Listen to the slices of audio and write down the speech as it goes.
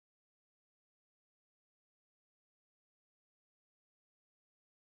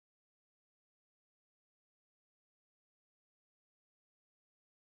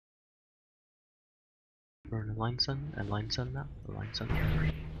We're on a line sun now. A line sun.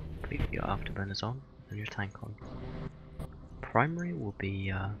 Put your afterburners on and your tank on. Primary will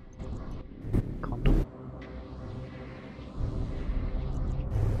be condom.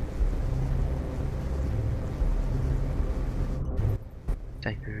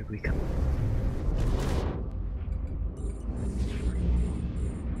 Secondary we come.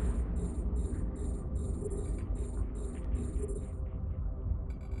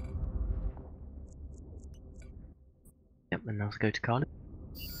 Yep, and now let's go to Cardiff.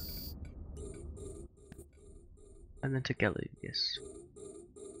 And then to Gelu, yes.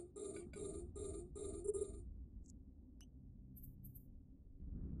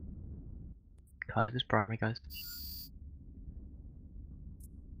 Cardiff is primary, guys.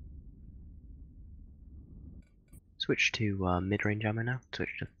 Switch to mid-range ammo now.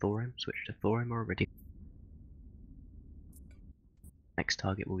 Switch to thorium or iridium. Next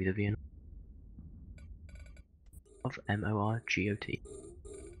target will be the VN of MORGOT.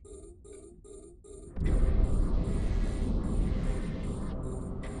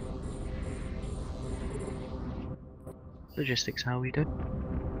 Logistics, how are we doing?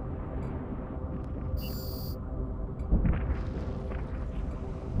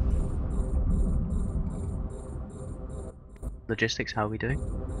 Logistics, how are we doing?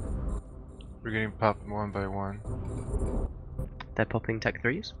 We're getting popped one by one. They're popping Tech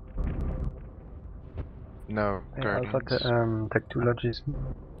 3s? No, Guardians. Tech 2 lodges.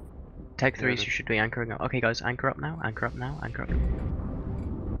 Tech 3s, you should be anchoring up. Okay guys, anchor up now, anchor up.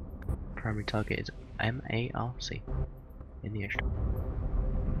 Primary target is MARC. In the ocean.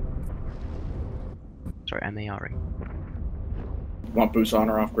 Sorry, MARE. Want boots on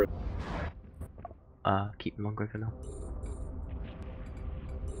or off grid? Keep them on grid for now.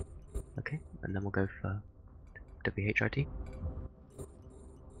 Okay, and then we'll go for WHIT.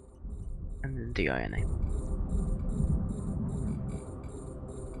 And then DINA.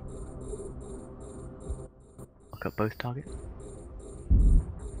 Look up both targets.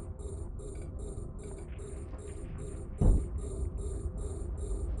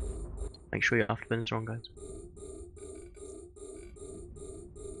 Make sure your afterburners are on, guys.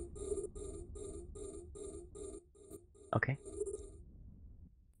 Okay.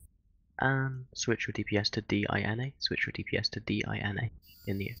 Switch your DPS to DINA. Switch your DPS to DINA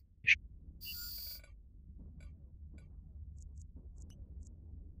in the ocean.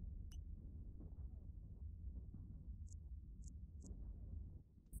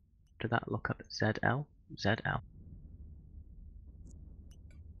 To that, look up ZL.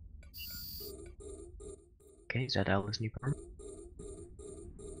 Okay, ZL is new power.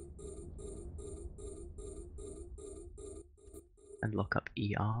 And look up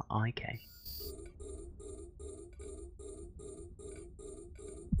ERIK.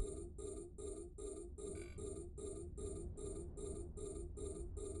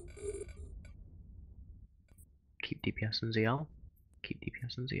 Keep DPS and ZL.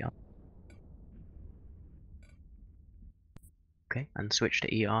 Okay, and switch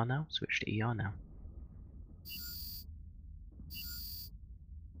to ER now. Switch to ER now.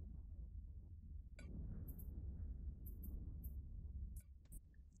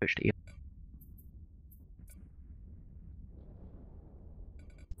 Switch to ER.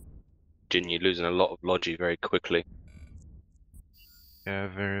 You're losing a lot of logi very quickly. Yeah,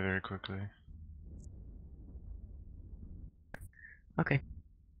 very, very quickly. Okay.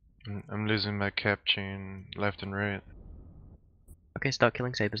 I'm losing my cap chain left and right. Okay, start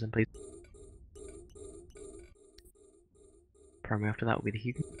killing sabers then, please. Primary after that will be the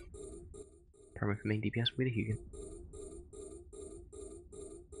Hugin. Primary for main DPS will be the Hugin.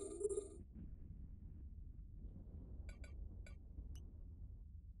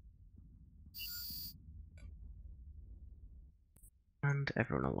 And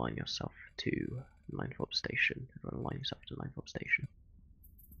everyone align yourself to 9 fob station. Everyone align yourself to 9 fob station.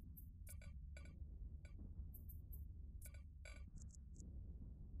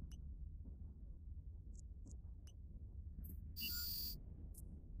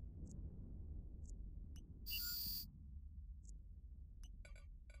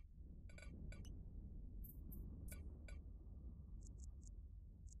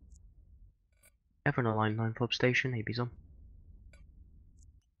 Everyone align 9 fob station. AB's on.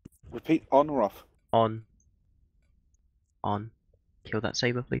 Repeat, on or off? On. Kill that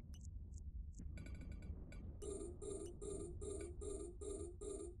saber, please.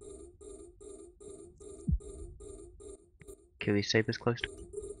 Kill these sabers close to.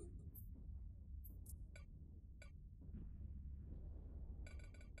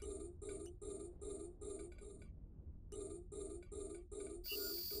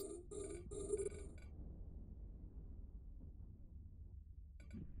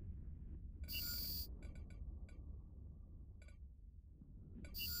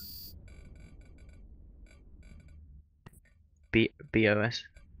 BOS.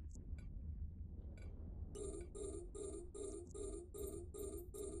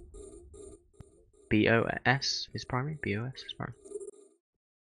 BOS is primary. BOS is primary.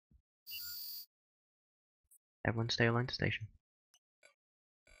 Everyone stay aligned to station.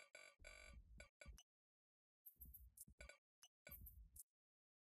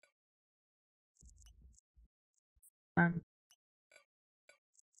 And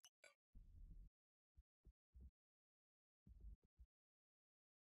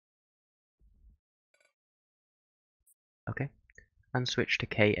okay. And switch to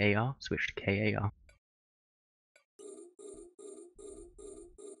KAR. Switch to KAR.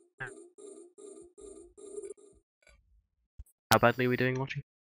 How badly are we doing, Logi?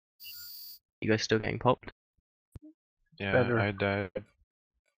 You guys still getting popped? Yeah, Better. I died.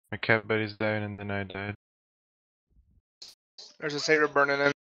 My cat buddies died and then I died. There's a satyr burning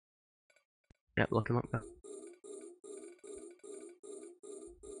in. Yep, lock him up. Go.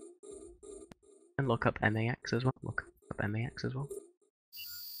 And lock up MAX as well. Lock up MAX as well.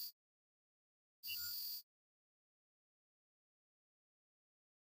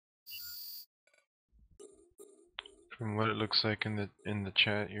 From what it looks like in the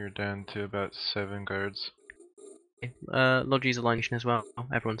chat, you're down to about 7 guards. Okay. Logi's alignation as well.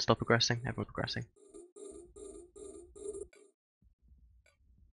 Everyone stop progressing. Everyone progressing.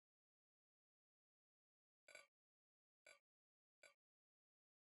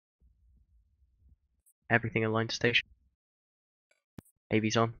 Everything aligned to station.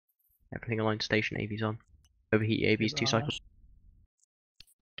 AV's on. Everything aligned to station. AV's on. Overheat your AV's 2 cycles.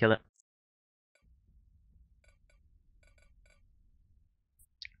 Kill it.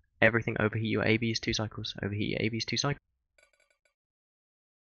 Everything overheat your AV's 2 cycles. Overheat your AV's 2 cycles.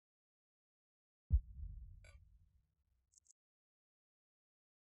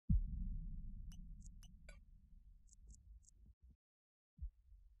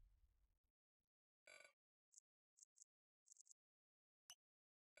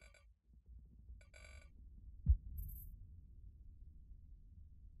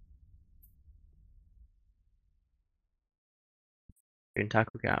 Doing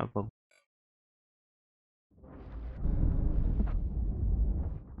tackle, get out of bubble.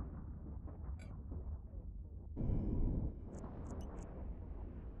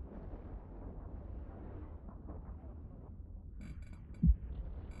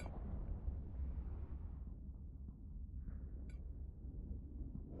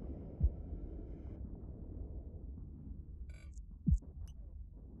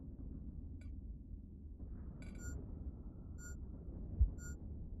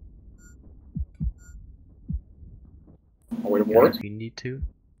 Wait, Guys, what? if you need to,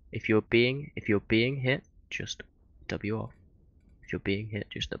 if you're being hit, just W off. If you're being hit,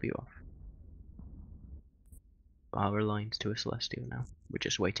 just W off. Our aligned to a celestial now. We're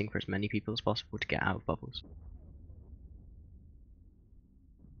just waiting for as many people as possible to get out of bubbles.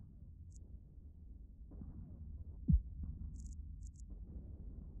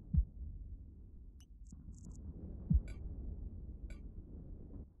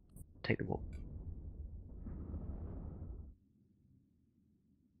 Take the walk.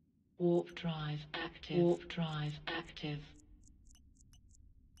 Warp drive active. Warp drive active.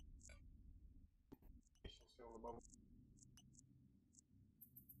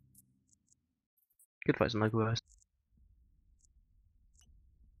 Good fights on local guys.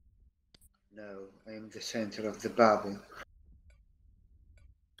 No, I am the center of the bubble.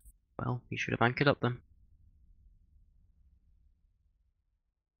 Well, you should have anchored up then.